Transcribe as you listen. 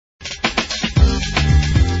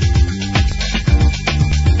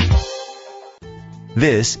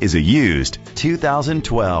This is a used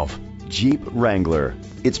 2012 Jeep Wrangler.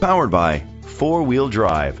 It's powered by four-wheel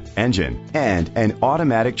drive engine and an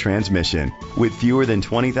automatic transmission. With fewer than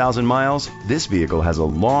 20,000 miles, this vehicle has a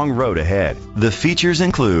long road ahead. The features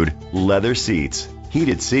include leather seats,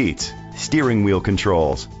 heated seats, steering wheel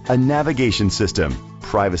controls, a navigation system,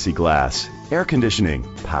 privacy glass, air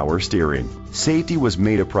conditioning, power steering. Safety was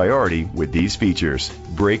made a priority with these features: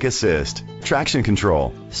 brake assist, traction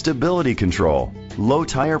control, stability control, low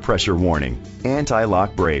tire pressure warning,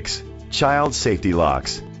 anti-lock brakes, child safety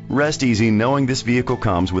locks. Rest easy knowing this vehicle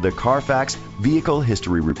comes with a Carfax Vehicle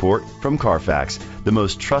History Report from Carfax, the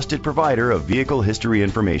most trusted provider of vehicle history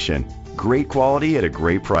information. Great quality at a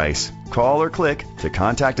great price. Call or click to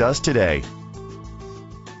contact us today.